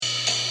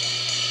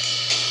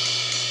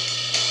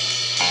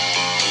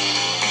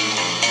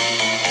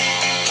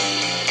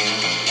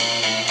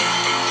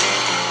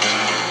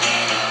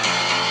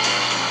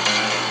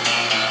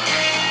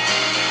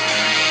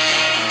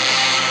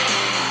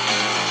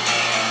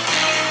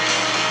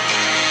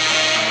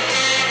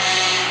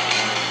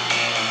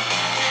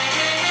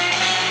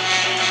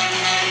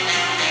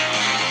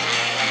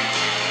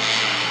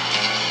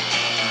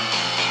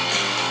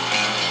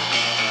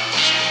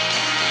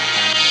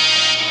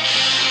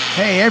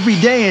Every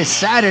day is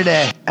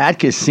Saturday at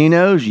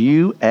Casinos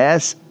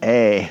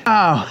USA.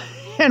 Oh,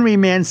 Henry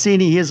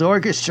Mancini, his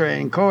orchestra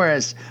and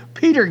chorus.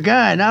 Peter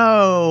Gunn,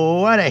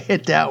 oh, what a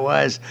hit that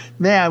was.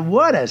 Man,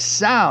 what a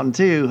sound,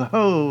 too.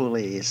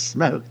 Holy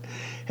smoke.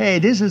 Hey,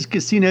 this is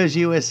Casinos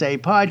USA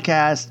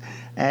podcast,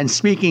 and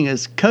speaking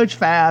as Coach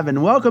Fab,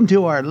 and welcome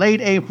to our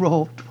late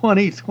April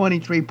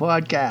 2023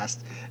 podcast.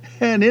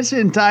 And it's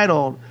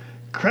entitled,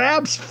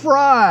 Craps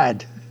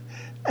Fraud.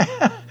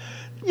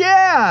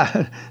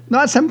 Yeah,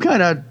 not some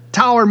kind of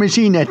tower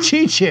machine that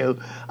cheats you.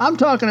 I'm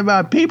talking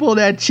about people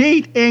that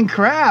cheat in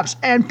craps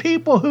and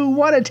people who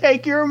want to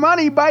take your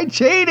money by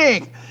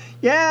cheating.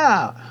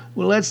 Yeah,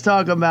 well, let's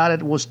talk about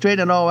it. We'll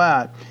straighten it all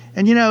out.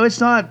 And, you know,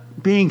 it's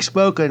not being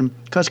spoken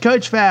because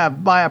Coach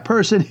Fab by a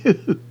person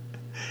who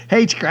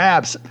hates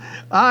craps.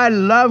 I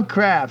love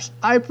craps.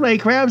 I play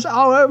craps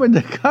all over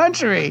the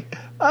country.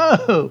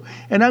 Oh,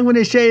 and I'm going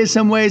to show you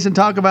some ways and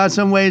talk about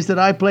some ways that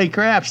I play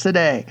craps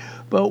today.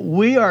 But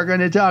we are going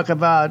to talk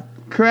about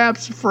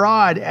craps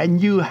fraud,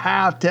 and you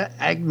have to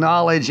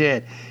acknowledge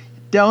it.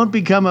 Don't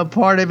become a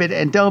part of it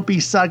and don't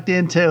be sucked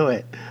into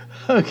it.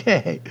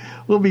 Okay,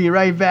 we'll be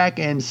right back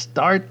and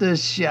start the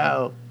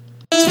show.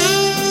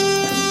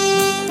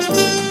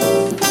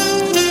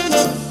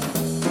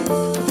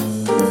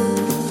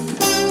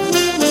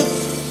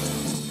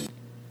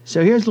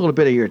 So here's a little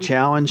bit of your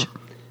challenge.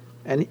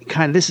 And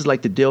kind of this is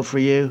like the deal for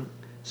you.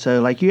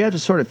 So like you have to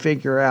sort of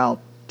figure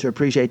out to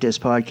appreciate this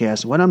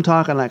podcast when I'm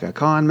talking like a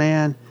con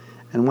man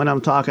and when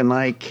I'm talking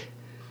like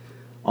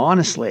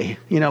honestly,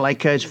 you know, like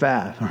Coach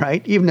Fab,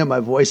 right? Even though my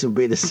voice will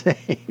be the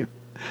same.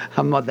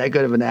 I'm not that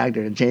good of an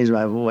actor to change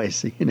my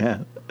voice, you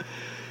know.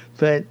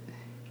 But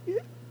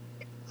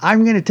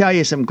I'm going to tell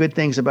you some good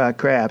things about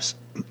craps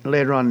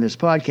later on in this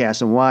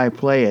podcast and why I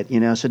play it, you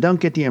know. So don't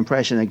get the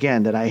impression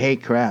again that I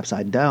hate craps.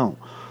 I don't.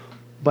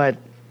 But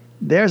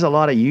there's a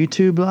lot of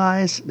YouTube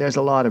lies. There's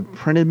a lot of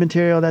printed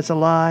material that's a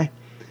lie.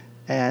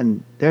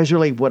 And there's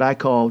really what I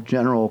call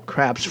general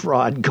craps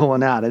fraud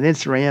going out, and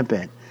it's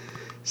rampant.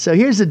 So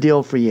here's the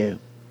deal for you.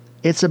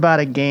 It's about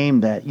a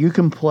game that you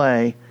can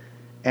play,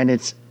 and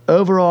its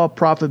overall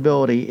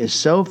profitability is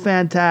so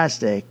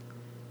fantastic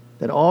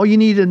that all you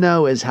need to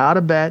know is how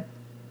to bet,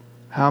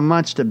 how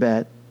much to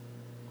bet,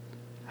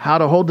 how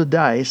to hold the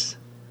dice,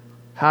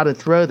 how to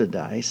throw the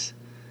dice.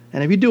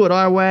 And if you do it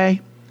our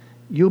way,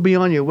 you'll be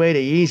on your way to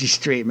Easy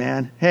Street,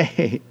 man.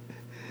 Hey,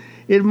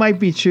 it might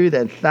be true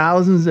that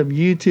thousands of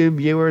YouTube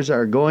viewers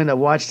are going to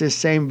watch this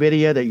same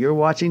video that you're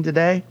watching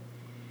today,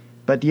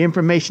 but the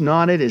information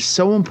on it is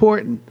so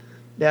important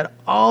that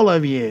all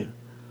of you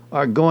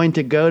are going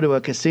to go to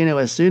a casino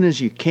as soon as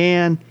you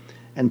can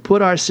and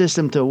put our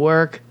system to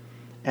work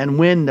and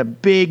win the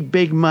big,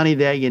 big money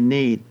that you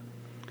need.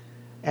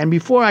 And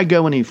before I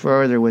go any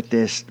further with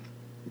this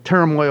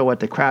turmoil at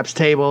the craps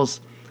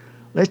tables,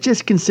 let's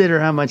just consider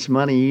how much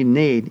money you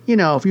need, you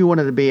know, if you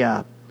wanted to be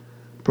a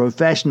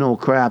professional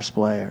craps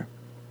player.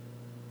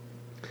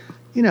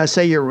 You know,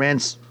 say your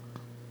rent's,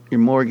 your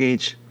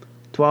mortgage,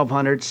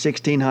 $1,200,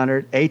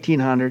 $1,600,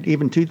 $1,800,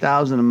 even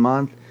 $2,000 a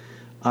month,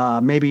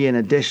 maybe an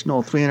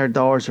additional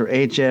 $300 for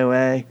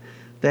HOA.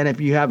 Then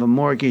if you have a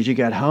mortgage, you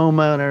got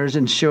homeowners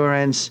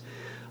insurance.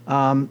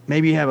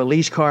 Maybe you have a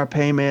lease car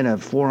payment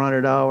of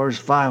 $400,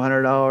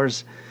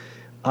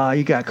 $500.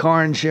 You got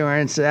car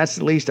insurance, that's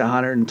at least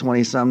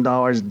 $120-some.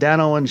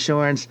 Dental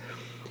insurance.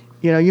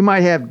 You know, you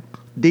might have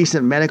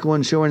decent medical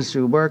insurance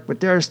through work,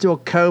 but there are still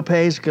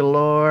co-pays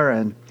galore.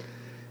 And,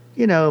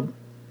 you know,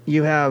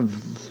 you have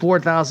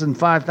 $4,000,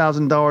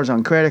 $5,000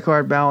 on credit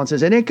card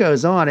balances, and it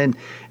goes on. And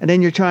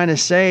then you're trying to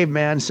save,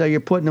 man, so you're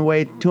putting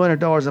away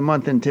 $200 a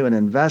month into an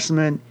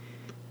investment,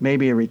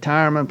 maybe a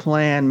retirement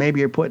plan. Maybe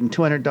you're putting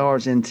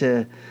 $200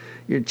 into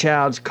your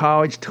child's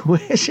college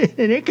tuition,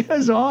 and it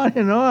goes on.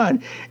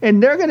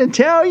 And they're going to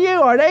tell you,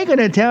 are they going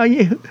to tell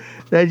you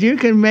that you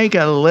can make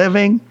a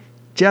living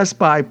just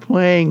by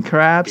playing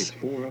craps? It's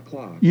 4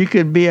 o'clock. You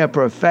could be a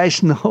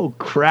professional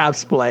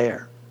craps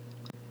player.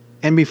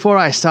 And before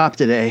I stop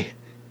today,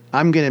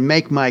 I'm going to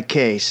make my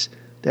case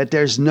that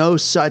there's no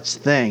such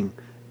thing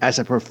as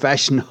a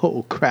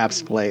professional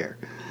craps player.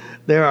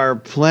 There are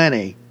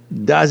plenty,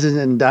 dozens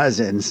and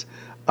dozens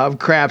of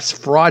craps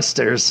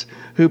fraudsters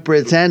who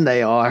pretend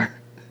they are.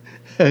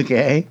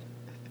 Okay?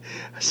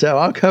 So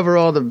I'll cover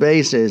all the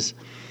bases.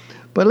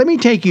 But let me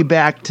take you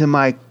back to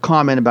my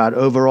comment about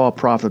overall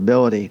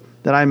profitability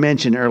that I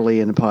mentioned early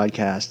in the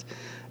podcast,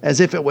 as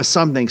if it was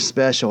something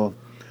special.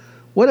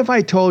 What if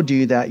I told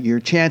you that your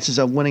chances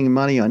of winning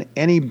money on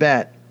any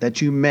bet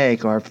that you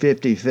make are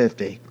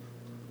 50-50?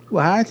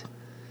 What?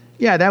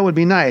 Yeah, that would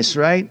be nice,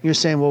 right? You're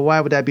saying, well,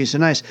 why would that be so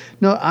nice?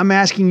 No, I'm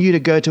asking you to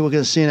go to a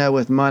casino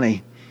with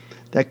money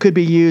that could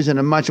be used in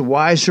a much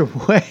wiser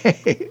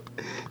way.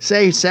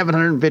 Say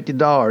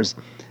 $750.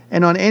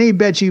 And on any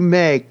bet you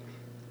make,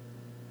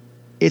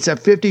 it's a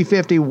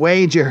 50-50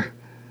 wager,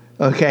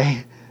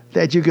 okay,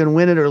 that you can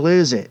win it or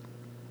lose it.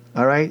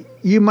 All right?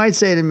 You might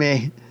say to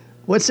me,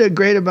 what's so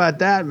great about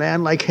that,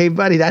 man? Like, hey,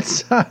 buddy, that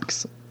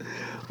sucks.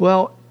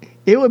 Well,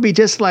 it would be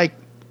just like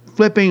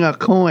flipping a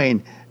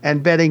coin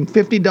and betting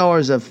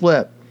 $50 a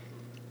flip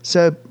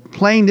So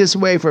playing this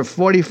way for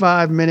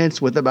 45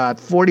 minutes with about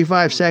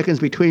 45 seconds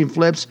between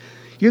flips,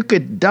 you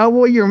could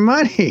double your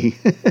money.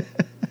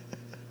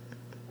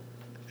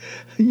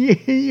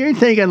 You're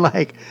thinking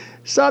like,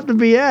 stop the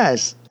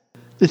BS.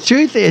 The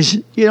truth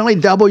is, you only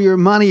double your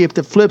money if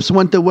the flips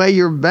went the way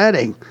you're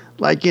betting.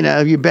 Like,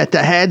 you bet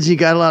the heads, you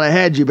got a lot of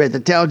heads. You bet the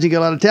tails, you got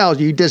a lot of tails.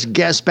 You just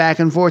guess back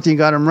and forth and you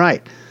got them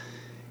right.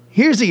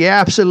 Here's the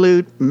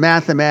absolute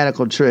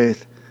mathematical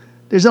truth.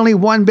 There's only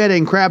one bet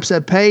in craps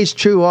that pays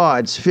true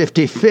odds,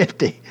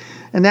 50-50.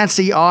 And that's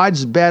the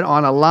odds bet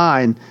on a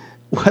line,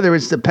 whether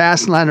it's the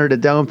pass line or the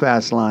don't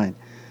pass line.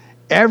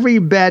 Every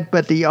bet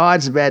but the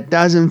odds bet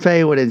doesn't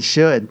pay what it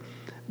should.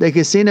 The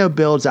casino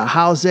builds a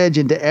house edge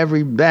into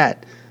every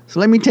bet. So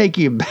let me take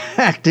you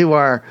back to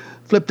our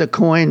flip the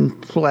coin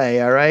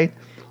play, all right?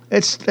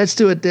 Let's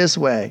do it this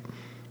way.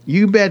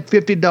 You bet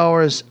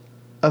 $50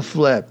 a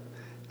flip.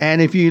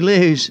 And if you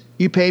lose,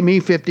 you pay me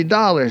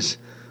 $50.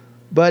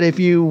 But if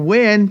you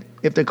win,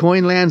 if the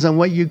coin lands on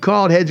what you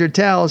called heads or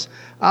tails,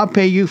 I'll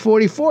pay you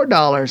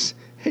 $44.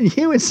 And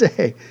you would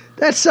say,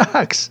 that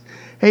sucks.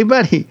 Hey,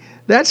 buddy,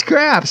 that's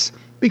craps.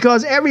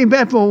 Because every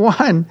bet but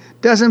one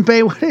doesn't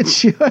pay what it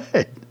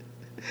should.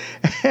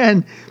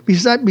 And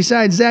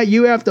besides that,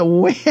 you have to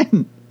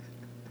win.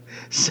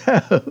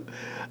 So,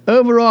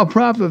 overall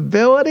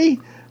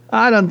profitability?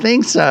 I don't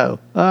think so.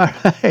 All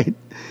right.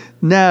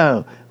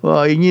 No.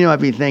 Well, you might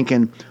be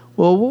thinking,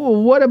 well,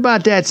 what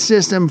about that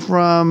system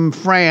from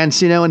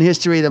France, in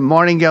history, the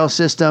martingale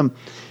system?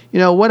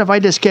 What if I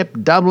just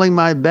kept doubling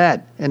my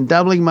bet and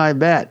doubling my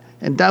bet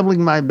and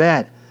doubling my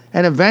bet?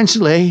 And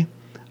eventually,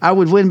 I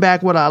would win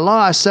back what I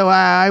lost, so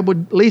I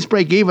would at least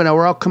break even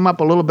or I'll come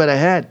up a little bit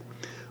ahead.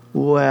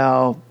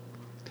 Well,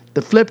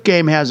 the flip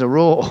game has a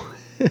rule.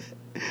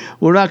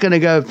 We're not going to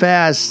go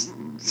past,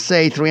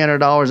 say,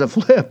 $300 a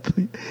flip.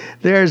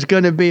 There's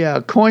going to be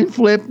a coin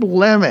flip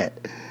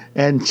limit.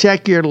 And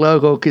check your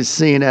local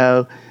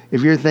casino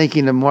if you're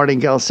thinking the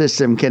martingale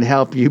system can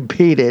help you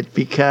beat it,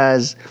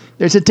 because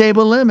there's a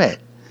table limit.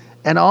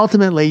 And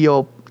ultimately,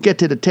 you'll get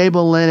to the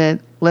table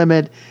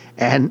limit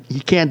and you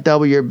can't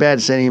double your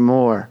bets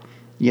anymore.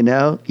 You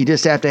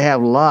just have to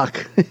have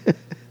luck.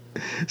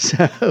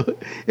 So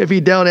if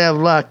you don't have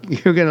luck,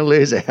 you're going to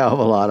lose a hell of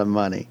a lot of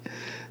money.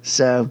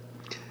 So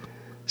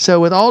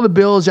with all the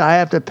bills I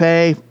have to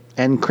pay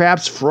and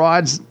craps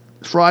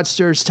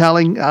fraudsters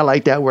telling, I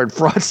like that word,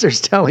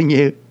 fraudsters telling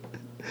you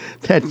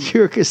that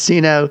your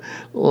casino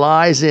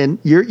lies in,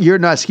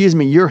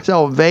 your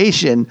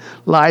salvation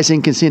lies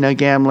in casino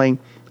gambling,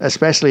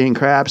 especially in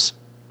craps.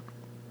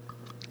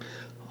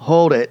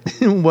 Hold it.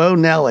 Whoa,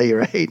 Nelly,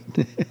 right?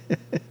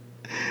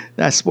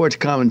 That sports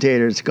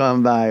commentator's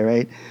gone by,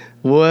 right?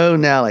 Whoa,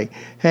 Nelly.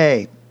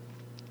 Hey,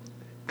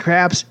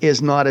 craps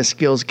is not a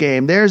skills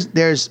game.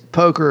 There's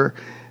poker,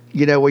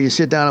 where you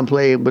sit down and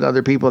play with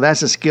other people.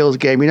 That's a skills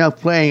game. You're not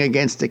playing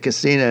against the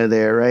casino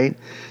there, right?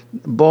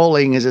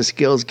 Bowling is a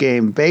skills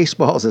game.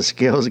 Baseball is a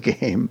skills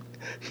game.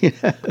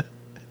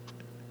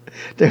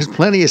 There's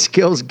plenty of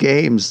skills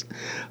games.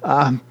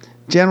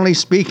 Generally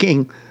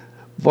speaking,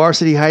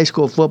 varsity high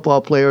school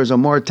football players are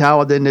more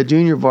talented than the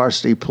junior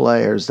varsity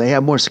players. They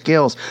have more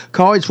skills.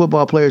 College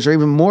football players are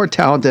even more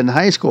talented than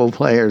high school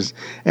players.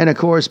 And, of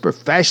course,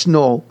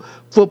 professional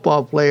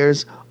football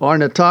players are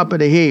on the top of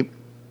the heap.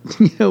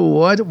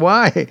 What?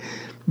 Why?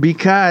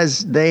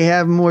 Because they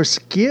have more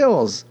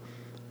skills.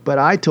 But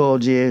I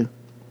told you,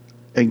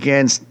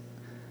 against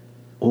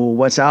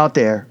what's out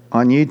there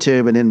on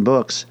YouTube and in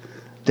books,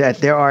 that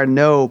there are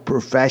no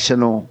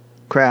professional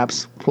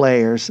craps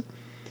players,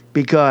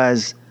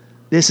 because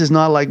this is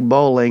not like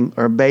bowling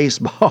or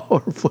baseball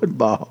or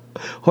football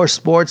or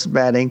sports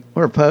betting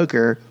or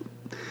poker.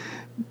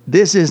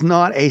 This is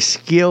not a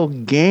skill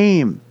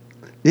game.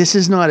 This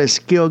is not a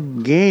skill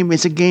game.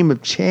 It's a game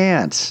of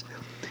chance.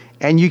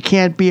 And you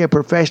can't be a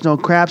professional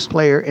craps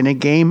player in a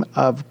game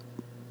of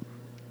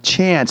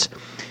chance.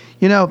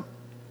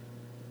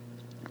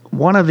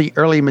 One of the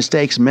early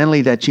mistakes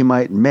mentally that you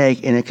might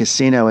make in a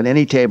casino, in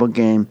any table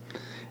game,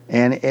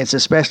 and it's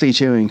especially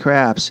true in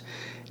craps,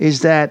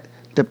 is that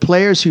the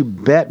players who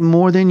bet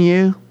more than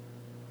you,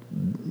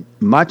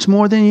 much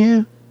more than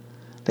you,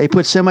 they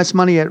put so much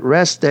money at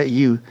rest that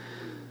you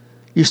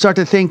start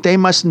to think they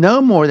must know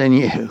more than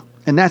you.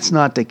 And that's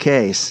not the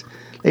case.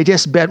 They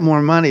just bet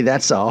more money,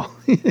 that's all.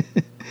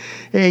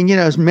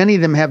 And, many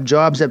of them have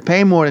jobs that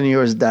pay more than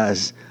yours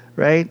does,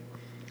 right?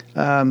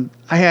 I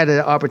had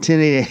an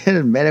opportunity at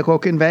a medical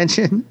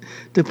convention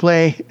to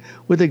play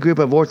with a group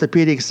of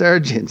orthopedic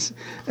surgeons.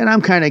 And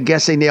I'm kind of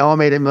guessing they all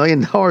made $1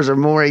 million or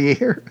more a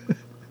year.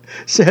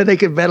 So they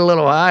could bet a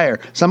little higher.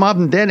 Some of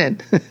them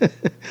didn't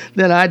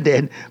than I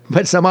did,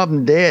 but some of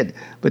them did.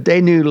 But they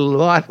knew a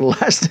lot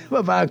less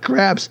about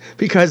craps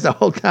because the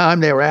whole time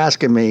they were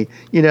asking me,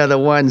 the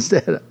ones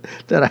that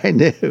I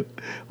knew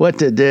what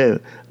to do.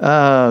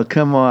 Oh,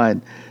 come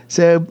on.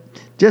 So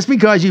just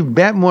because you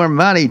bet more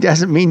money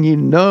doesn't mean you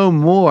know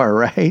more,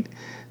 right?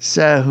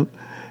 So,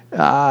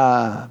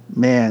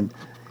 man,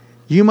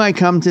 You might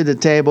come to the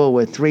table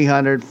with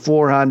 300,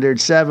 400,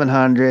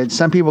 700.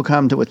 Some people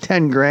come to with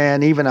 10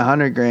 grand, even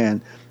 100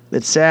 grand.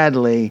 But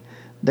sadly,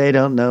 they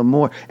don't know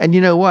more. And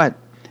you know what?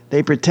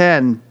 They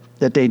pretend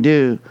that they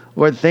do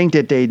or think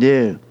that they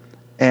do.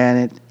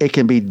 And it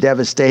can be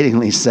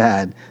devastatingly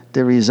sad,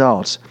 the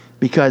results,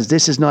 because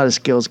this is not a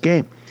skills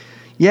game.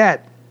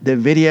 Yet, the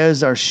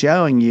videos are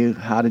showing you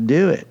how to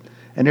do it.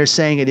 And they're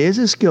saying it is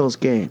a skills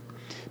game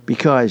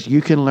because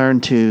you can learn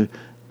to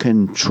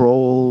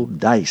control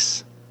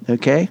dice.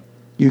 Okay?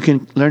 You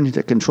can learn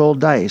to control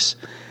dice.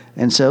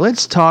 And so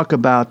let's talk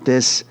about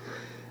this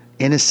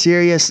in a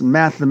serious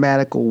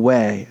mathematical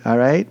way, all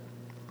right?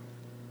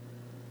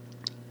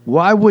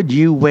 Why would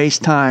you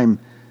waste time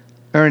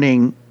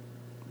earning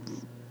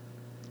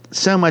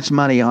so much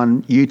money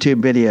on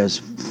YouTube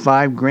videos?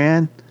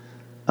 $5,000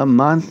 a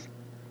month?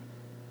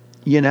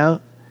 You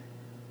know?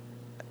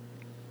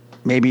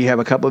 Maybe you have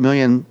a couple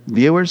million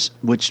viewers,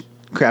 which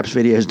craps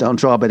videos don't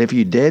draw, but if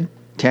you did,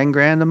 10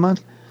 grand a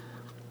month?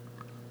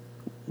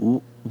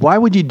 Why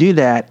would you do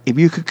that if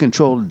you could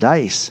control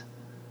dice?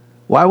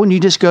 Why wouldn't you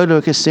just go to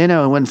a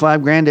casino and win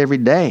 $5,000 every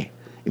day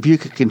if you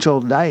could control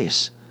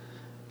dice?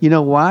 You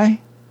know why?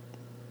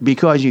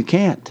 Because you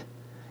can't.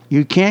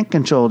 You can't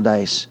control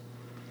dice.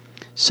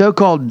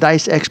 So-called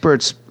dice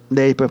experts,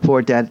 they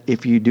purport that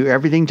if you do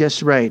everything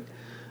just right,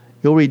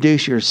 you'll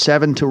reduce your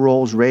 7 to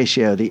rolls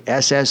ratio, the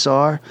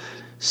SSR,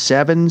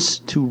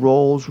 7s to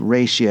rolls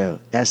ratio,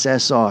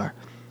 SSR.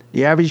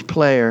 The average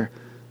player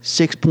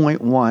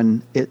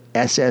 6.1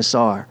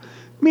 SSR,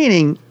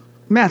 meaning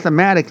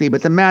mathematically,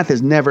 but the math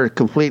is never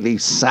completely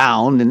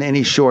sound in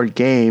any short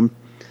game.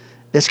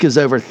 This goes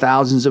over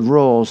thousands of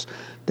rolls,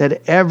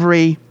 that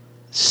every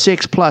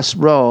 6+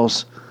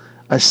 rolls,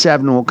 a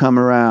 7 will come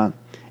around.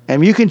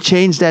 And you can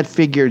change that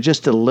figure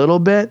just a little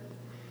bit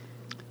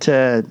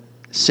to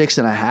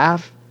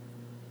 6.5,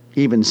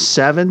 even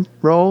 7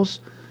 rolls,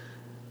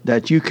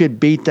 that you could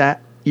beat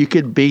that. You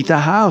could beat the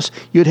house.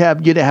 You'd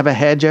have a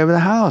hedge over the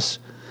house.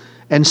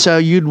 And so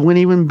you'd win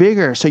even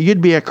bigger. So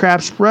you'd be a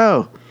craps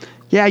pro.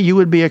 Yeah, you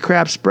would be a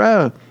craps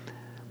pro.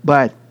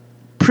 But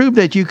prove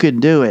that you could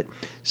do it.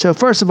 So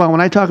first of all, when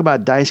I talk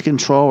about dice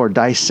control or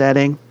dice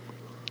setting,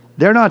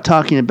 they're not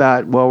talking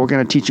about, well, we're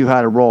going to teach you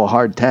how to roll a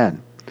hard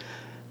 10.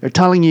 They're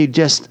telling you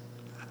just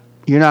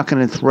you're not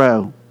going to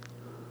throw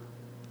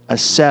a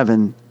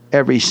 7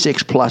 every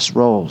 6+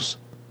 rolls.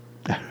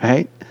 All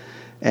right?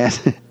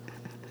 And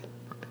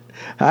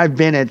I've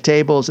been at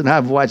tables and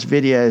I've watched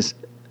videos,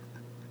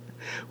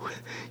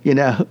 you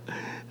know,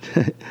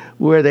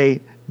 where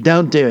they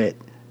don't do it.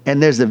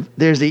 And there's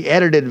the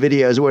edited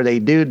videos where they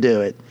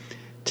do it.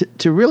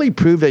 To really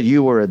prove that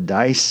you were a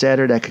dice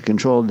setter that could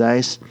control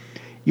dice,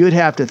 you would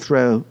have to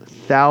throw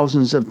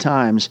thousands of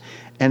times.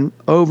 And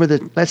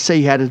let's say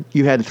you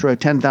had to throw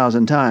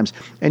 10,000 times,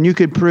 and you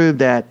could prove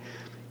that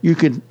you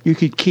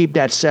could keep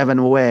that 7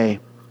 away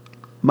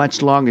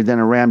much longer than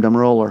a random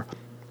roller.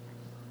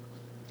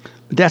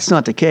 But that's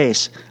not the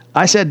case.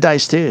 I said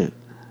dice too,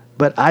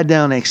 but I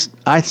don't.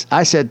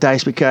 I said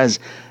dice because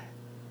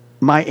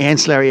my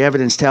ancillary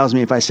evidence tells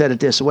me if I said it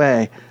this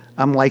way,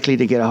 I'm likely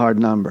to get a hard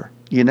number.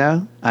 You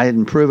know, I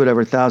didn't prove it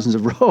over thousands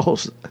of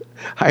rolls.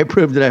 I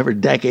proved it over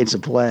decades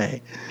of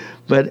play.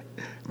 But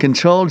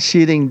controlled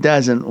cheating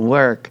doesn't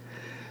work.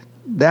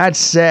 That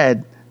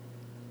said,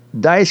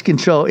 dice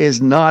control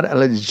is not a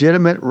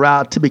legitimate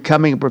route to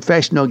becoming a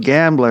professional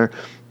gambler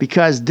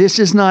because this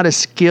is not a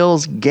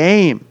skills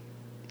game.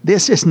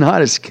 This is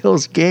not a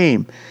skills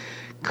game.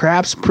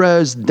 Craps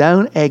pros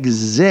don't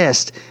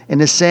exist in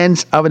the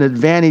sense of an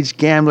advantaged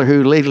gambler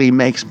who legally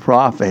makes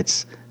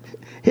profits.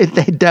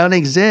 They don't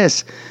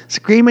exist.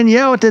 Scream and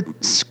yell at your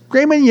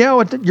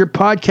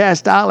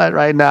podcast outlet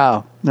right now.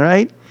 All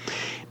right?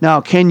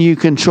 Now, can you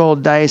control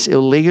dice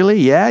illegally?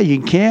 Yeah,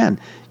 you can.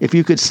 If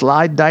you could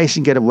slide dice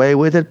and get away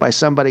with it by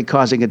somebody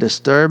causing a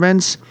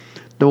disturbance,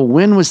 the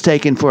win was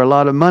taken for a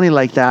lot of money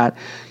like that.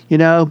 You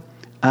know,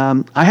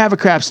 I have a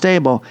craps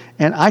table,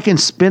 and I can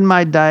spin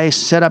my dice,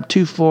 set up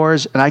 2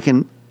 4s, and I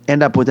can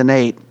end up with an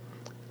 8.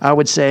 I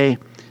would say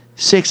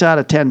 6 out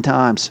of 10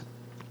 times.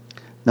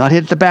 Not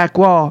hit the back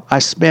wall, I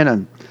spin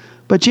them.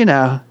 But you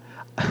know,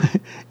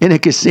 in a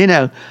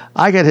casino,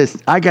 I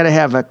gotta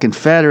have a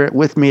confederate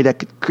with me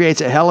that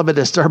creates a hell of a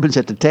disturbance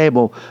at the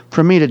table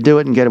for me to do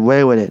it and get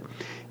away with it.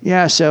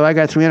 Yeah, so I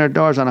got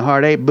 $300 on a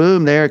hard 8.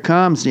 Boom, there it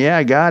comes. Yeah,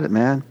 I got it,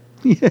 man.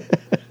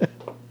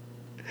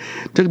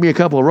 Took me a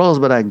couple of rolls,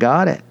 but I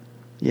got it.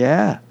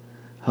 Yeah.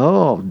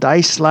 Oh,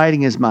 dice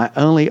sliding is my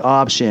only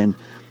option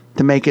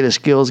to make it a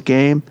skills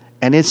game,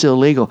 and it's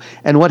illegal.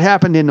 And what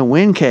happened in the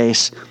Win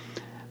case,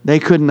 they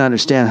couldn't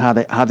understand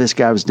how this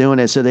guy was doing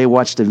it, so they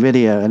watched the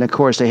video, and of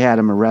course they had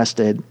him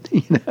arrested.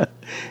 You know,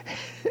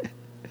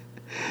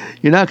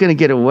 you're not going to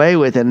get away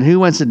with it, and who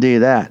wants to do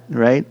that,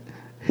 right?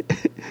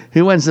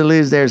 Who wants to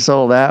lose their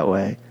soul that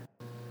way?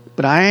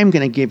 But I am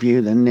going to give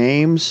you the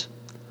names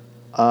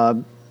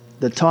of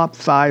the top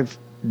 5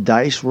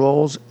 dice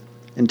rolls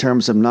in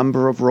terms of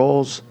number of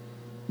rolls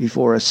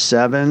before a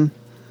 7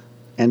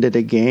 ended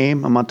a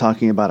game, I'm not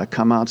talking about a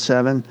come-out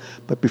 7,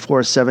 but before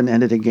a 7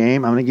 ended a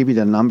game, I'm going to give you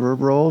the number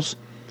of rolls,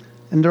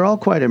 and they're all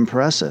quite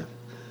impressive.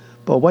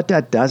 But what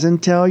that doesn't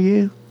tell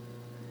you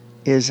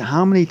is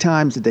how many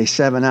times did they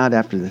 7 out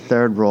after the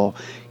third roll.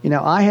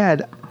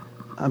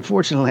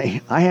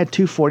 Unfortunately, I had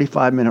two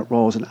 45-minute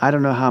rolls, and I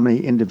don't know how many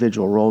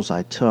individual rolls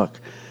I took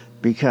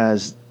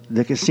because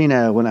the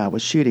casino, when I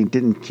was shooting,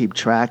 didn't keep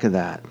track of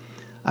that.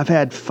 I've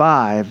had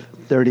 5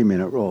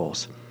 30-minute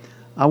rolls.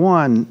 I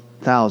won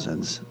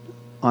thousands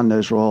on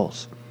those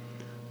rolls.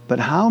 But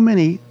how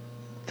many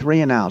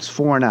 3 and outs,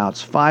 4 and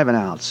outs, 5 and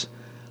outs,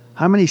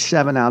 how many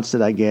 7 outs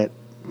did I get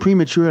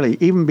prematurely,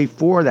 even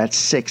before that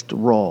 6th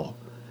roll?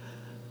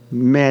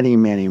 Many,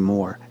 many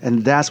more.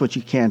 And that's what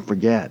you can't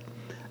forget.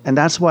 And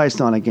that's why it's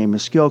not a game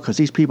of skill, because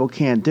these people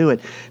can't do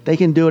it. They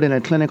can do it in a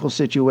clinical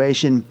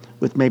situation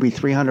with maybe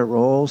 300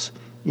 rolls,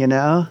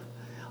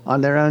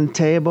 on their own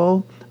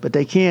table, but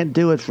they can't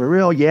do it for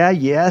real.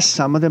 Yes,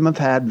 some of them have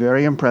had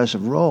very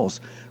impressive rolls.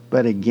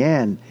 But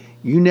again,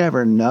 you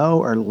never know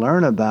or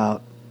learn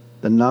about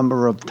the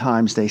number of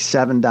times they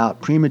 7'd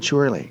out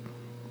prematurely.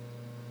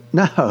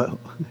 No.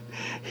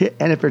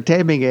 And if they're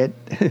taping it,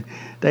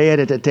 they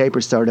edit the tape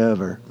or start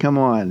over. Come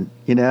on,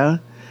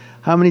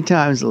 How many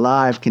times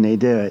live can they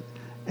do it?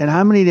 And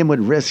how many of them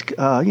would risk,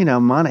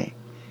 money?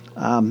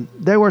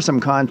 There were some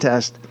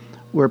contests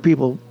where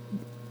people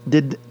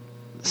did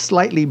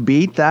slightly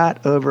beat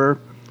that over,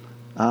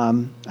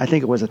 I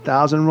think it was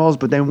 1,000 rolls,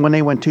 but then when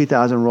they went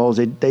 2,000 rolls,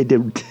 they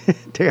did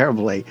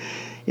terribly.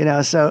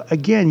 So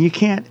again, you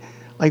can't,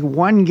 like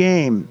one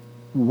game,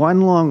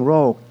 one long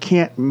roll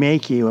can't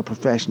make you a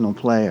professional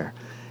player.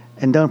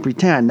 And don't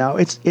pretend. Now,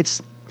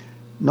 it's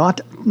not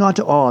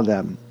to all of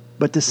them,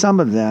 but to some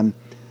of them,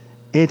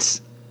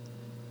 it's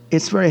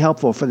very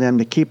helpful for them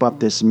to keep up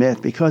this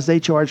myth because they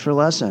charge for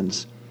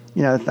lessons.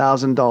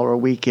 $1,000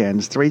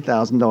 weekends,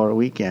 $3,000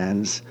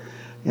 weekends,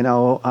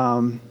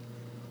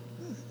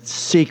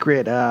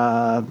 secret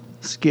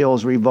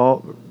skills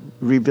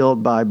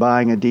revealed by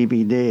buying a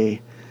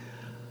DVD.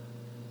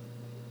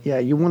 Yeah,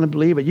 you want to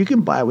believe it. You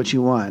can buy what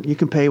you want. You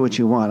can pay what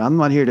you want. I'm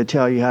not here to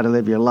tell you how to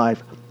live your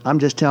life. I'm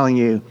just telling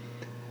you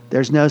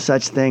there's no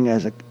such thing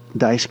as a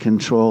dice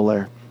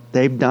controller.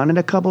 They've done it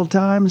a couple of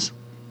times.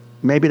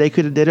 Maybe they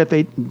could have did it if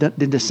they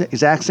did the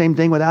exact same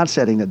thing without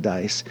setting the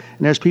dice.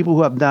 And there's people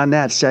who have done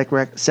that, set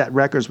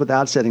records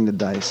without setting the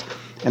dice.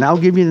 And I'll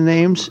give you the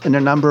names and the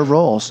number of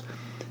rolls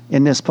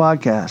in this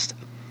podcast.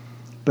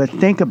 But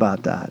think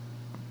about that.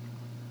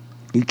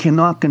 You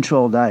cannot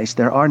control dice.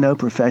 There are no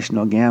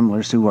professional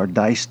gamblers who are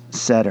dice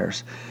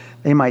setters.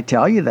 They might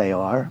tell you they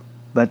are,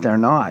 but they're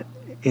not.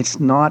 It's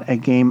not a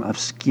game of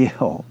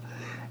skill.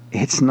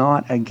 It's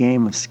not a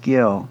game of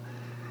skill.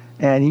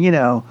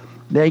 And,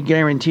 they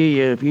guarantee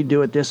you if you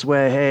do it this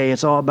way, hey,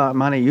 it's all about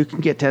money. You can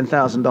get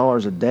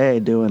 $10,000 a day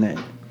doing it.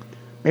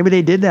 Maybe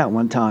they did that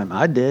one time.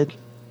 I did.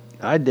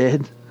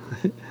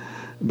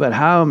 But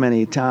how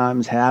many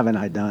times haven't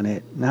I done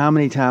it? And how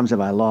many times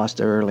have I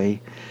lost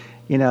early?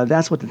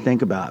 That's what to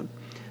think about.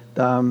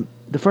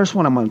 The first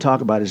one I'm going to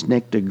talk about is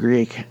Nick the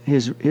Greek.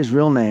 His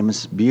real name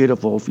is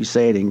beautiful if you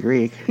say it in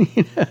Greek.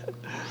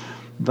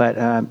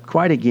 But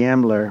quite a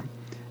gambler.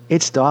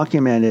 It's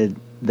documented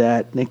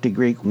that Nick the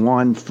Greek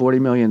won $40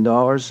 million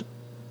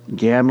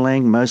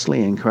gambling,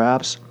 mostly in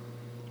craps,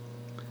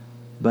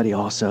 but he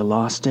also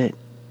lost it.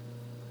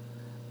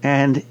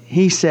 And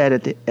he said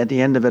at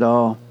the end of it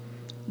all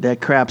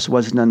that craps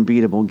was an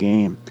unbeatable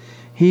game.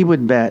 He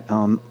would bet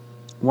 $100,000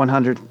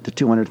 to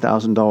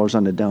 $200,000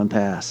 on the don't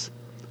pass.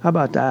 How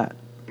about that?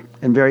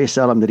 And very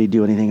seldom did he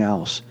do anything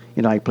else.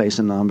 Like place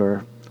a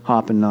number,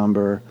 hop a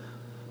number,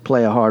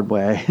 play a hard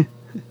way.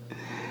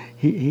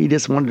 He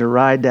just wanted to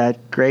ride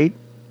that great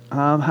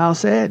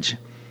house edge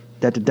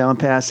that the don't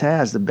pass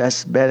has. The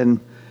best bet in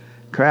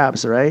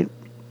craps, right,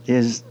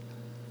 is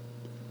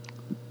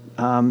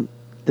the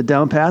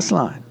don't pass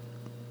line.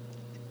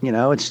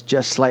 It's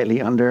just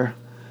slightly under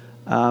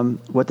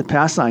what the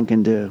pass line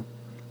can do.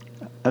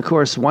 Of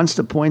course, once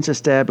the point's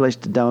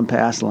established, the don't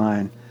pass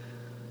line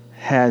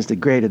has the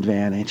great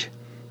advantage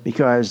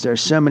because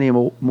there's so many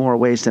more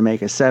ways to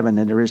make a 7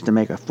 than there is to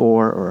make a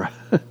 4 or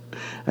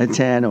a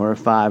 10 or a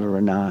 5 or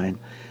a 9.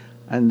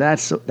 And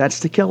that's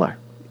the killer.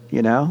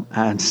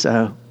 And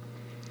so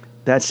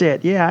that's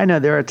it. Yeah, I know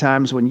there are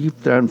times when you've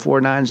thrown 4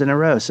 9s in a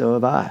row, so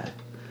have I.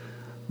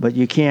 But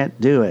you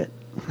can't do it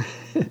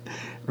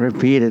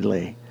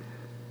repeatedly.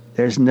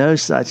 There's no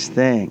such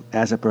thing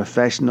as a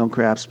professional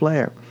craps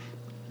player.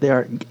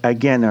 There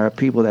are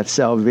people that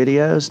sell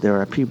videos.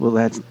 There are people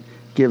that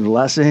give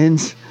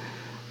lessons,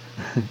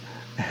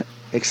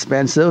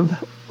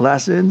 expensive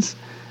lessons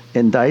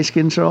in dice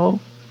control.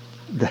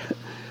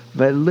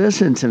 But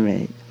listen to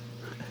me.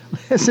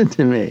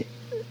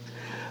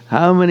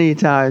 How many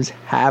times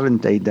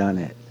haven't they done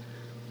it?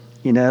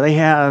 They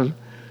have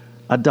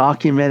a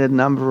documented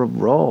number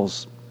of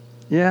rolls.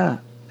 Yeah,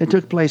 it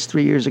took place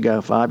 3 years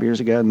ago, 5 years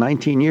ago,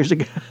 19 years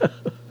ago.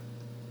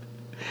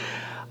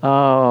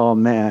 Oh,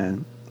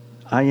 man.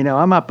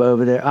 I'm up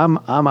over there. I'm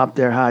up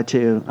there high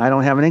too. I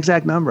don't have an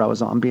exact number I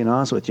was on, being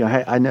honest with you.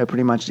 I know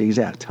pretty much the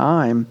exact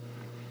time,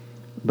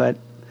 but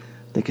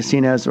the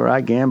casinos where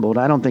I gambled,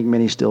 I don't think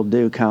many still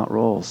do count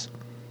rolls.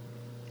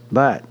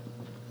 But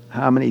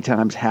how many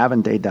times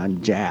haven't they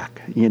done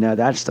jack?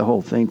 That's the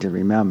whole thing to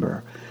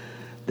remember.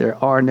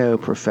 There are no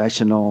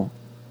professional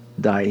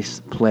dice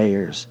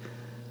players.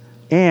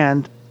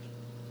 And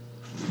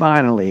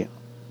finally,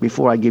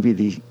 before I give you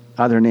the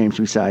other names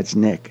besides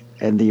Nick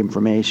and the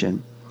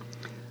information,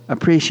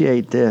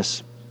 appreciate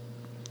this.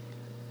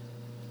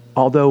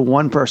 Although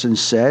one person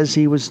says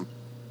he was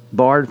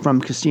barred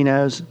from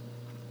casinos,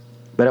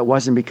 but it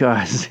wasn't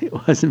because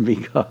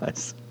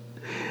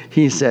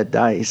he set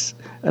dice.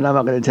 And I'm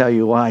not going to tell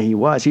you why he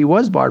was. He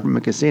was barred from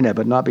a casino,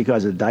 but not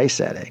because of dice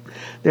setting.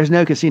 There's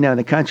no casino in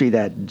the country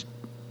that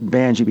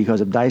bans you because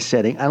of dice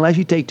setting, unless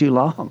you take too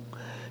long.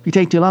 If you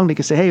take too long, they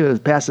can say, hey, it was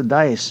past the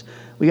dice.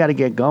 We got to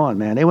get going,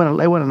 man. They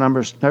want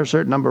a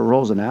certain number of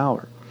rolls an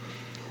hour.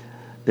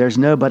 There's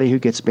nobody who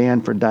gets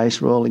banned for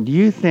dice rolling. Do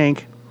you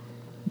think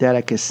that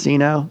a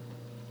casino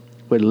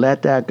would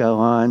let that go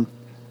on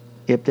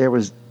if there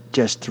was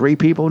just 3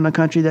 people in the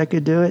country that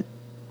could do it?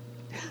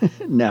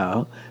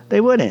 No,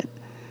 they wouldn't.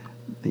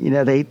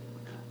 They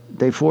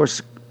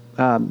force,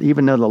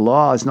 even though the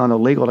law is not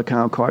illegal to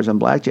count cards on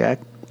blackjack,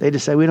 they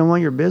just say, we don't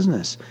want your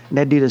business. And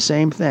they do the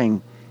same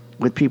thing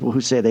with people who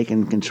say they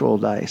can control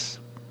dice.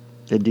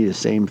 They do the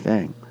same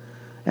thing.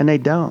 And they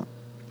don't.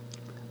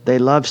 They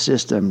love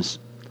systems.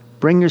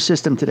 Bring your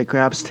system to the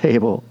craps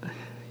table,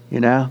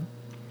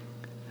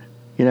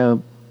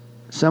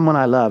 someone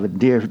I love, a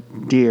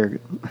dear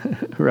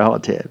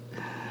relative,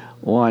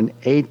 won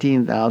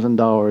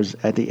 $18,000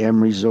 at the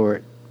M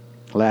Resort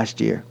last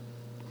year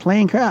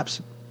playing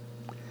craps,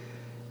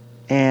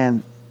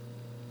 and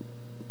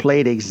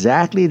played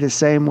exactly the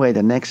same way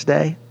the next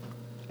day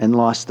and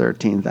lost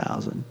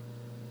 $13,000.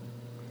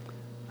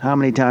 How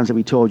many times have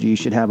we told you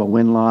should have a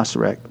win-loss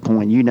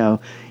point? You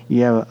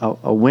have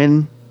a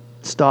win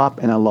stop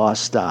and a loss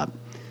stop.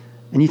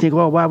 And you think,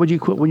 well, why would you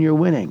quit when you're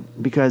winning?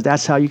 Because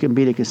that's how you can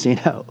beat a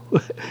casino.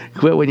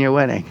 Quit when you're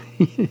winning.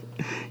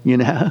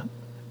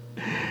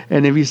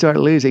 And if you start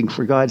losing,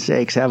 for God's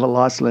sakes, have a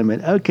loss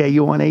limit. Okay,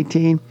 you won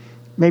 18.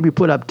 Maybe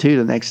put up 2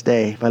 the next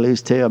day. If I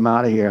lose 2, I'm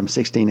out of here. I'm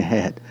 16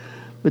 ahead.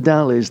 But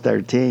don't lose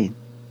 13.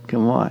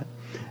 Come on.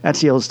 That's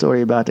the old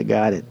story about the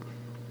guy that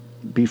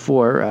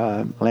before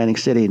Atlantic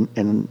City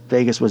and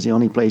Vegas was the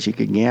only place you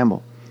could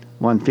gamble.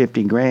 Won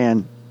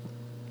 $50,000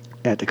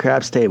 at the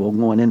craps table,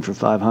 going in for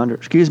 500.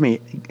 Excuse me,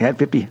 had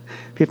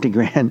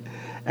 $50,000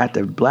 at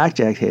the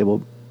blackjack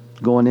table,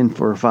 going in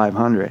for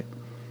 500.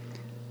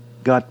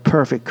 Got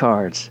perfect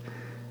cards,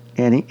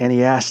 and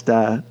he asked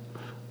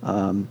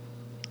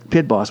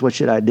pit boss, what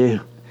should I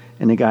do?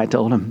 And the guy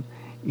told him,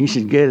 you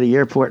should go to the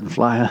airport and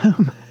fly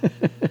home.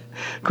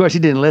 Of course, he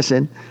didn't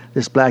listen.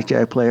 This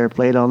blackjack player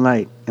played all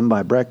night, and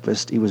by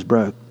breakfast, he was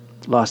broke.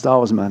 Lost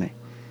all his money.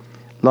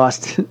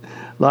 Lost his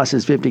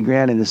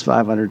 $50,000 and his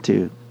 500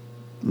 too.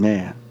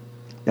 Man,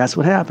 that's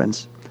what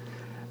happens.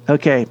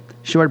 Okay,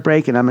 short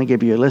break, and I'm going to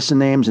give you a list of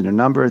names and a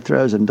number of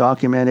throws and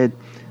documented.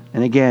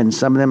 And again,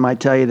 some of them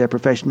might tell you they're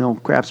professional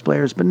craps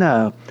players, but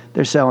no,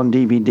 they're selling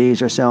DVDs,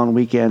 they're selling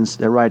weekends,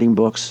 they're writing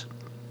books.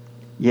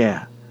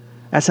 Yeah,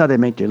 that's how they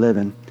make their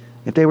living.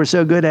 If they were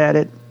so good at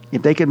it,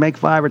 if they could make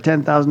 $5,000 or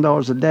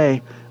 $10,000 a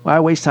day, why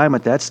waste time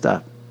with that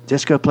stuff?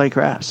 Just go play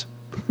craps.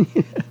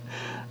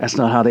 That's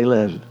not how they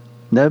live.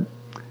 Nope.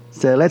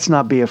 So let's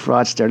not be a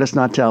fraudster. Let's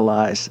not tell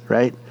lies,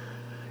 right?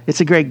 It's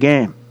a great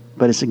game,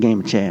 but it's a game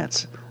of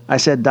chance. I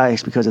said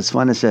dice because it's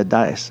fun to set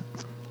dice.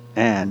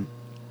 And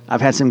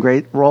I've had some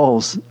great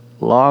rolls,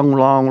 long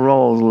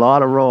rolls, a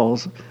lot of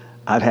rolls.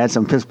 I've had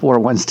some piss poor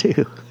ones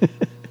too.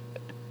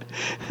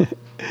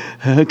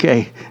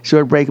 Okay,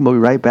 short break, and we'll be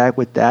right back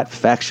with that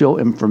factual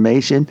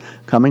information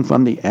coming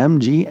from the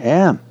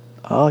MGM.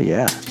 Oh,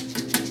 yeah.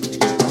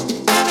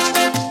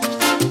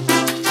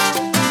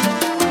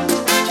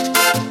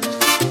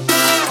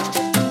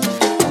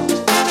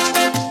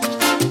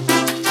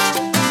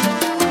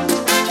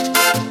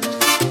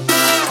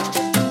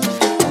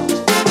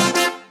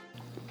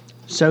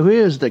 So who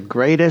is the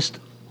greatest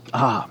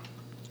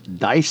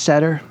dice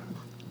setter,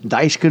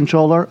 dice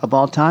controller of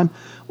all time?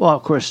 Well,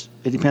 of course,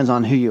 it depends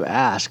on who you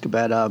ask,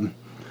 but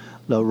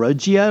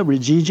Lorigio,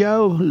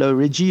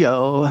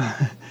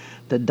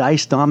 the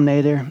dice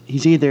dominator,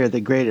 he's either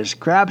the greatest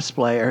craps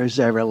player who's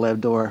ever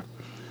lived or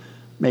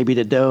maybe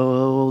the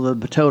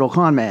total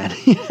con man.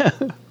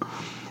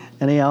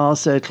 And he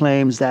also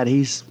claims that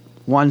he's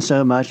won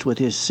so much with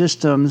his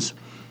systems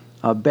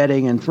of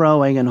betting and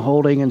throwing and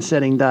holding and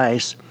setting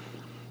dice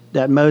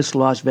that most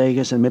Las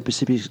Vegas and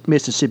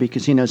Mississippi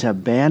casinos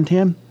have banned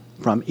him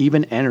from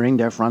even entering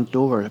their front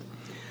door.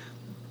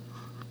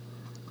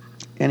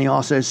 And he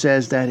also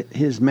says that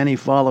his many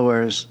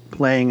followers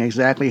playing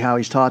exactly how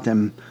he's taught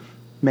them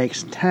make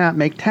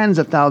tens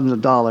of thousands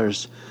of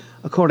dollars,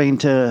 according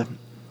to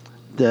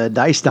the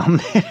dice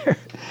dominator.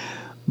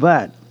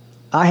 But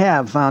I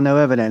have found no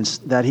evidence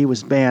that he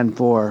was banned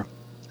for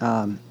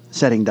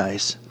setting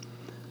dice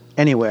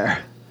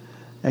anywhere.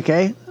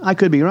 Okay, I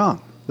could be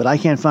wrong, but I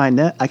can find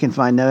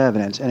no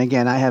evidence. And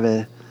again, I have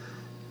a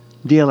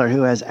dealer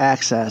who has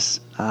access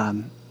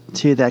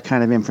to that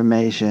kind of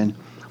information,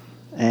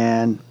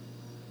 and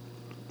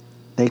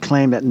they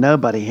claim that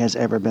nobody has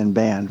ever been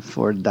banned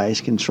for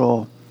dice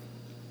control.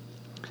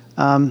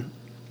 In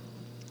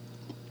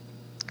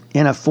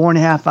a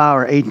 4.5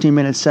 hour,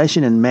 18-minute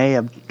session in May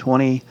of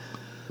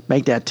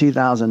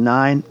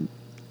 2009,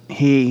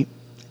 he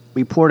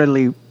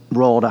reportedly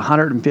rolled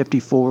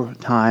 154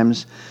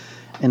 times,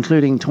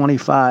 including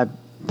 25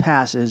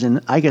 passes,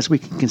 and I guess we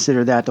can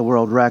consider that the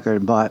world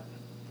record, but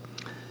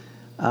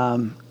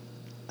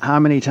how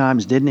many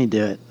times didn't he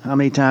do it? How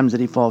many times did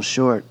he fall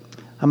short?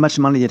 How much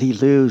money did he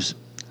lose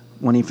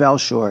when he fell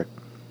short?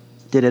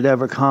 Did it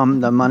overcome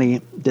the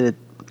money? Did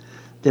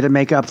it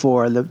make up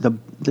for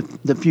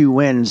the few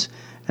wins?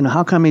 And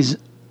how come he's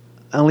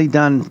only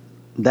done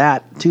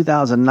that?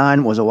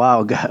 2009 was a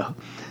while ago.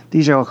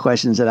 These are all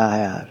questions that I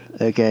have.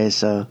 Okay,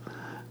 so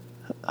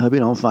I hope you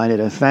don't find it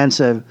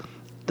offensive.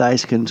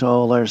 Dice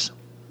controllers.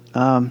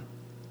 Are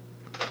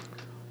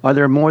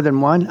there more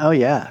than one? Oh,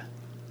 yeah.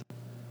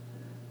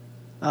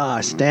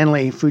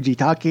 Stanley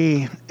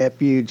Fujitake,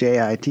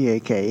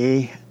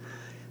 Fujitake,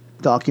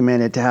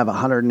 documented to have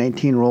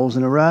 118 rolls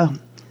in a row.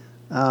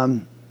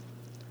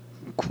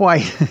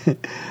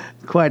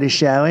 Quite a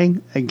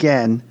showing.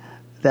 Again,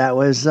 that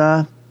was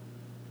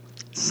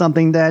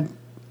something that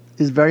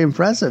is very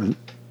impressive.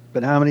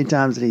 But how many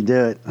times did he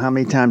do it? How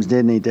many times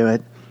didn't he do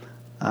it?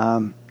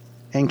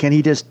 And can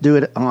he just do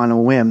it on a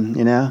whim,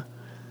 you know?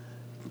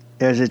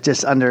 Or is it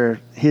just under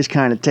his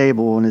kind of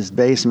table in his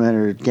basement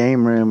or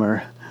game room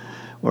or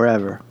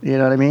wherever? You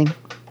know what I mean?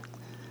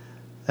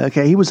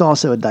 Okay, he was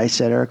also a dice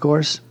setter, of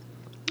course.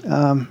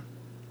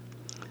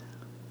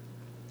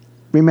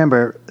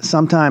 Remember,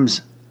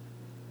 sometimes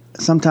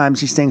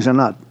these things are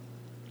not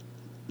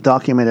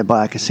documented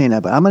by a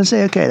casino, but I'm going to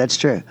say, okay, that's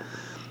true.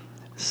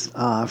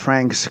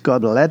 Frank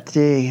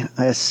Scoblete,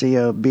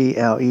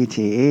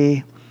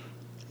 Scoblete.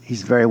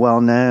 He's very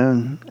well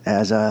known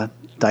as a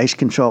dice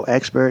control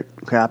expert,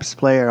 craps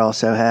player.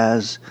 Also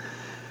has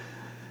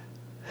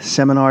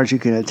seminars you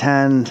can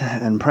attend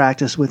and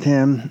practice with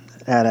him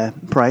at a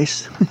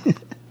price.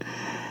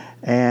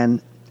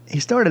 And he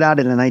started out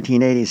in the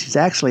 1980s. He's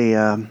actually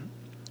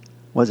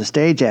was a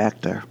stage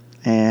actor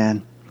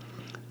and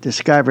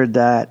discovered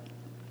that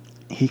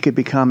he could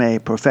become a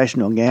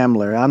professional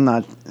gambler. I'm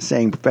not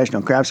saying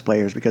professional craps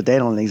players because they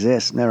don't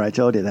exist. Never, I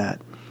told you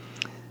that.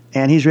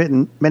 And he's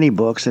written many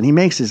books, and he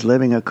makes his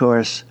living, of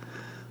course,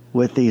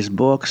 with these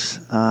books.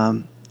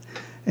 And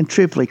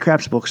truthfully,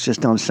 craps books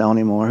just don't sell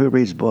anymore. Who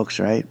reads books,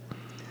 right?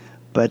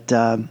 But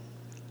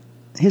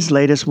his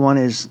latest one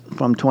is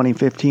from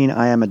 2015,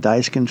 I Am a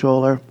Dice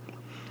Controller.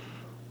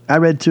 I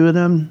read two of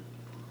them.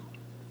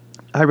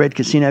 I read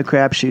Casino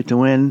Crapshoot to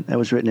Win. That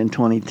was written in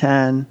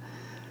 2010.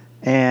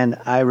 And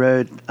I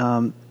wrote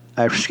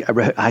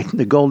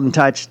The Golden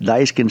Touch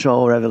Dice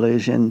Control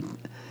Revolution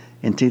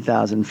in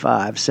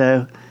 2005.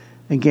 So,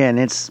 again,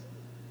 it's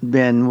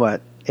been,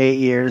 8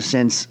 years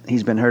since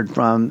he's been heard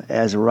from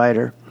as a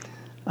writer.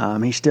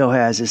 He still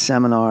has his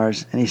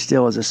seminars, and he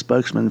still is a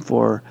spokesman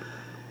for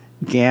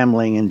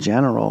gambling in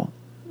general.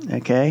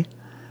 Okay?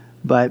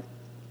 But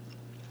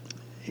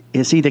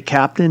is he the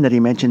captain that he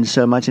mentioned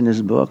so much in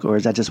his book, or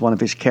is that just one of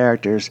his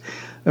characters?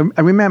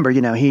 I remember,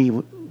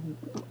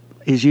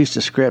 he's used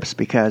to scripts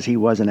because he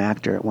was an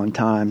actor at one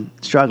time,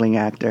 struggling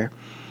actor.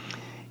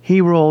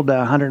 He rolled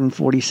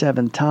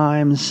 147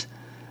 times,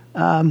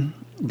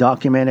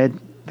 documented,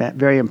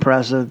 very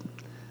impressive.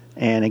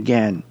 And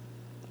again,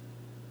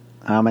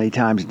 how many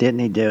times didn't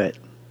he do it?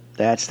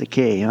 That's the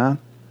key, huh?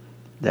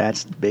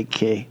 That's the big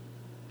key.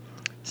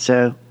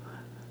 So,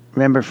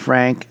 remember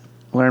Frank,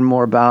 learn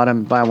more about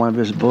him, buy one of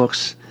his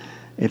books.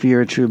 If you're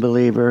a true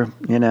believer,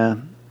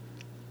 go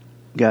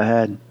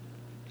ahead.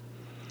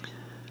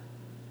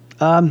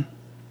 One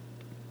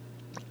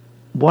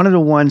of the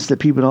ones that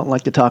people don't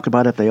like to talk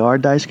about if they are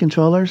dice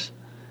controllers,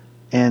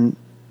 and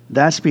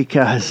that's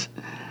because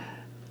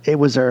it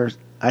was her,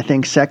 I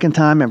think, second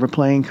time ever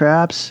playing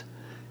craps,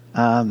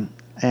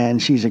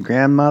 and she's a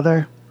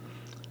grandmother.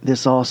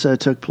 This also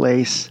took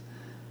place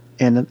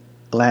in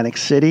Atlantic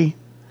City.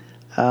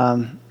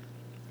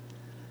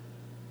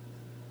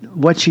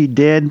 What she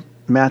did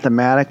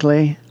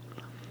mathematically,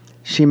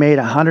 she made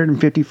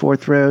 154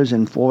 throws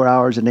in 4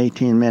 hours and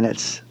 18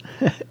 minutes.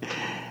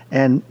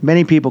 And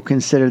many people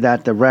consider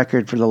that the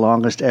record for the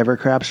longest ever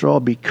craps roll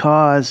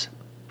because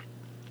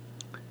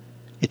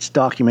it's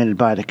documented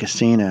by the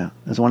casino.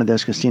 It was one of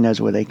those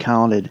casinos where they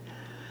counted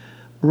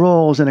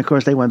rolls, and of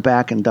course they went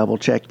back and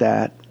double-checked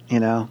that,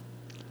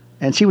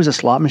 And she was a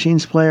slot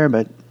machines player,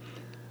 but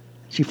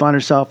she found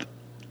herself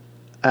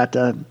at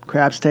the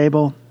craps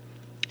table,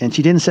 and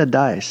she didn't set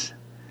dice.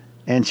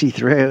 And she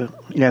threw,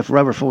 for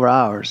over 4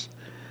 hours.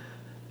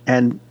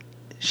 And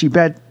she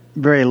bet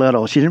very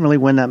little. She didn't really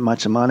win that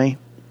much money,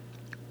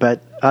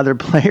 but other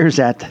players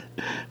at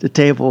the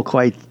table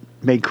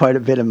made quite a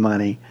bit of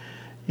money,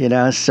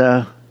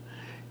 So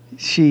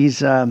she's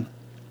her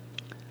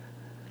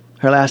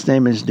Her last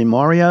name is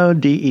DeMauro,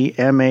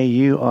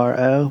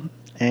 Demauro,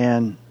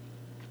 and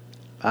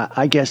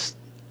I guess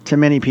to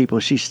many people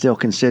she's still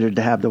considered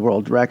to have the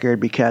world record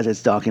because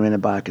it's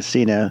documented by a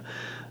casino,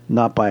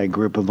 not by a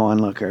group of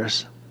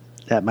onlookers.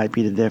 That might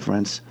be the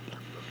difference.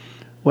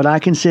 Would I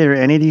consider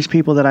any of these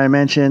people that I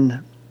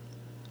mentioned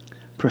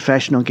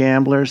professional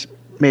gamblers?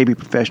 Maybe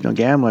professional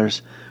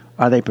gamblers.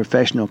 Are they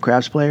professional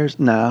craps players?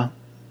 No,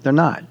 they're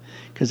not,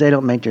 because they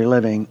don't make their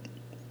living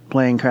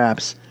playing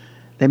craps.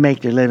 They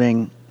make their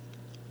living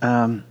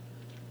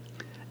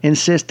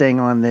insisting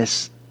on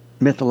this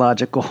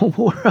mythological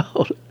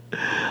world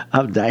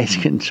of dice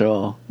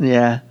control.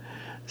 Yeah.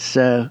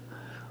 So,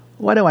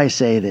 why do I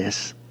say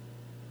this?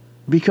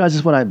 Because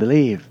it's what I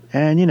believe.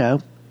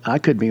 And, I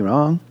could be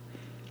wrong.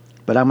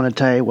 But I'm going to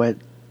tell you what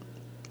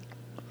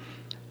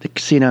the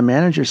casino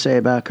managers say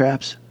about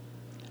craps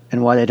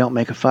and why they don't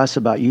make a fuss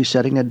about you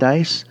setting the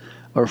dice,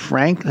 or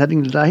Frank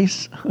setting the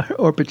dice,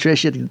 or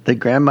Patricia, the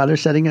grandmother,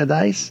 setting the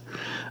dice,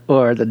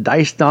 or the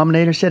dice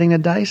dominator setting the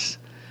dice.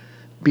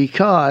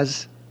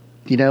 Because,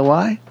 you know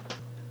why?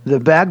 The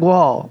back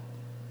wall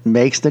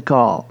makes the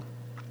call.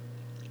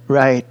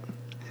 Right?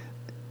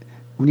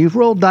 When you've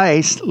rolled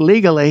dice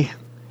legally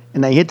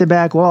and they hit the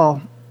back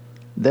wall,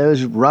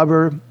 those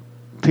rubber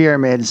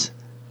pyramids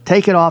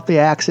take it off the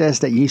axis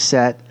that you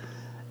set,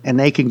 and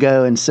they can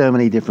go in so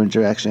many different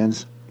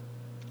directions.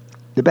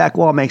 The back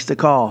wall makes the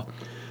call.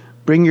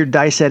 Bring your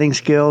dice setting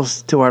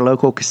skills to our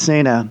local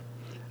casino.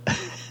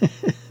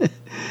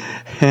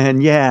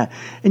 And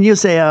you'll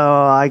say,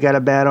 oh, I got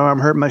a bad arm,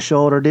 hurt my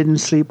shoulder, didn't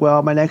sleep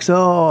well, my neck.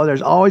 Oh,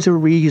 there's always a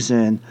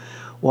reason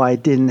why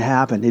it didn't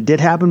happen. It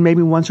did happen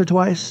maybe once or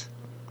twice.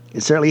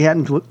 It certainly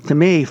happened to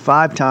me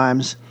 5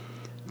 times,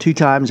 2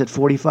 times at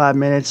 45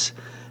 minutes,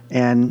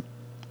 and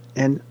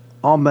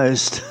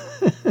almost,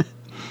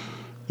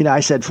 I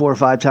said 4 or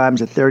 5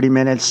 times at 30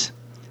 minutes,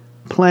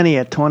 plenty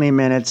at 20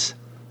 minutes,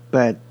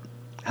 but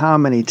how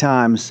many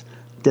times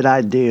did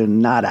I do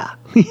nada?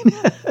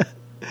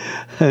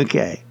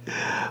 Okay.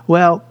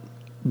 Well,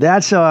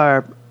 that's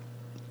our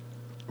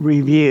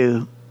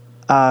review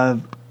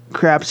of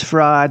craps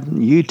fraud,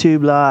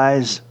 YouTube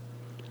lies,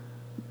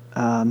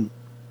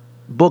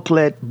 book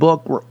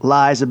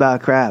lies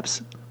about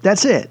craps.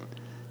 That's it.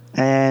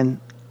 And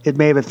it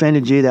may have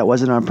offended you. That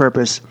wasn't our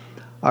purpose.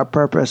 Our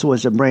purpose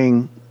was to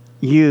bring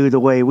you the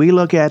way we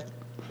look at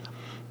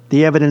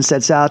the evidence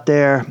that's out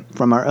there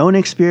from our own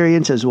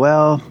experience as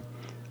well.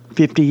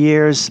 50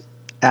 years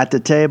at the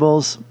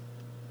tables.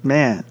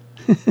 Man,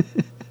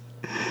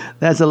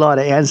 that's a lot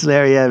of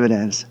ancillary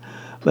evidence.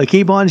 But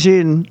keep on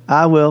shooting.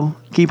 I will.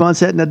 Keep on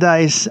setting the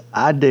dice.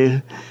 I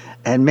do.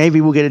 And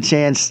maybe we'll get a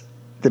chance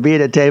to be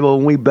at a table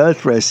when we both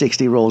throw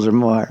 60 rolls or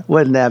more.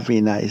 Wouldn't that be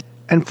nice?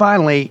 And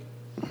finally,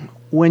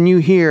 when you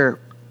hear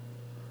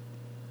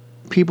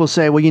people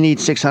say, well, you need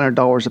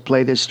 $600 to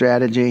play this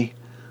strategy,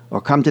 or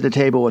come to the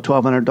table with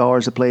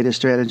 $1,200 to play this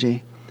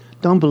strategy,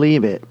 don't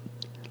believe it.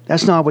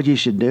 That's not what you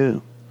should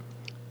do.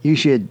 You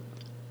should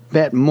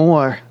bet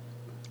more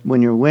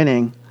when you're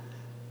winning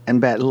and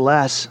bet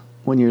less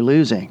when you're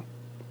losing.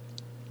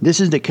 This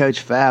is the Coach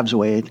Fab's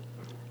way.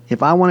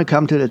 If I want to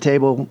come to the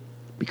table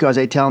because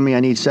they tell me I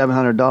need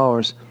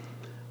 $700,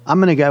 I'm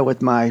going to go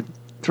with my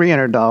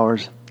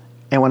 $300.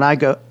 And when I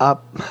go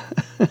up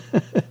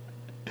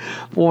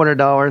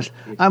 $400,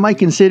 I might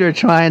consider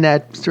trying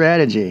that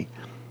strategy.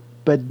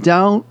 But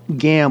don't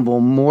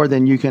gamble more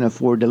than you can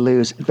afford to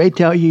lose. If they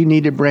tell you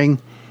need to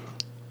bring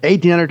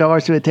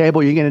 $1,800 to the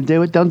table, you're going to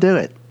do it, don't do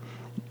it.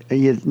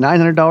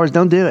 $900,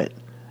 don't do it.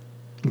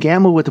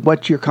 Gamble with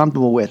what you're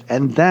comfortable with.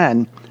 And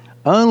then,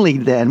 only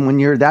then, when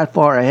you're that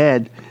far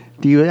ahead,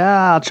 do you,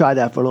 I'll try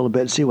that for a little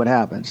bit and see what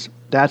happens.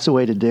 That's the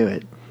way to do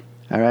it.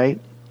 All right?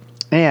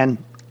 And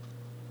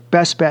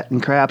best bet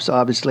in craps,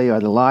 obviously, are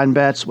the line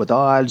bets with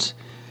odds.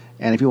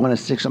 And if you want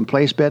to stick some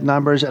place bet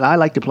numbers, and I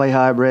like to play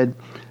hybrid,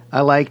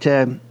 I like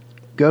to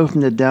go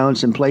from the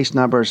don'ts and place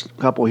numbers,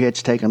 a couple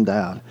hits, take them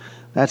down.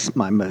 That's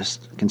my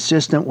most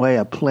consistent way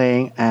of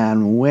playing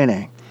and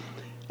winning.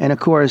 And, of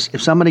course,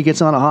 if somebody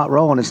gets on a hot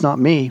roll and it's not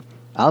me,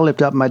 I'll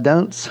lift up my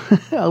don'ts.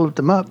 I'll lift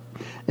them up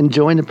and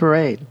join the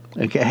parade,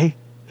 okay?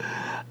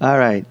 All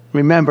right.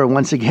 Remember,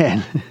 once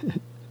again,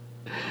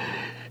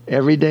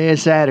 every day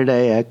is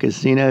Saturday at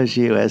Casinos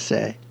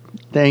USA.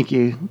 Thank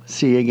you.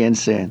 See you again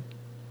soon.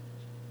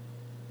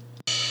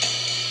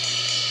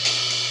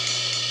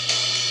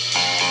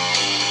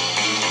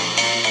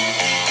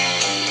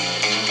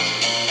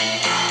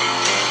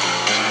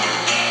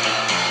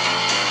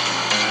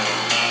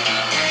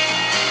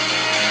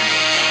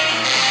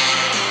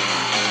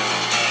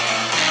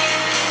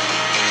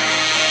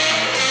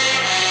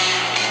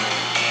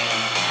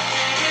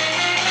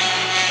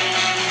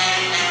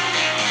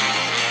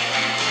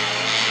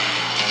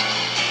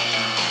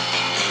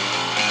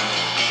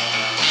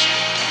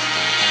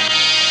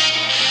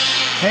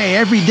 Hey,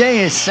 every day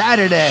is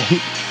Saturday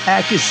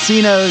at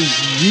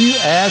Casinos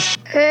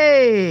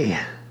USA.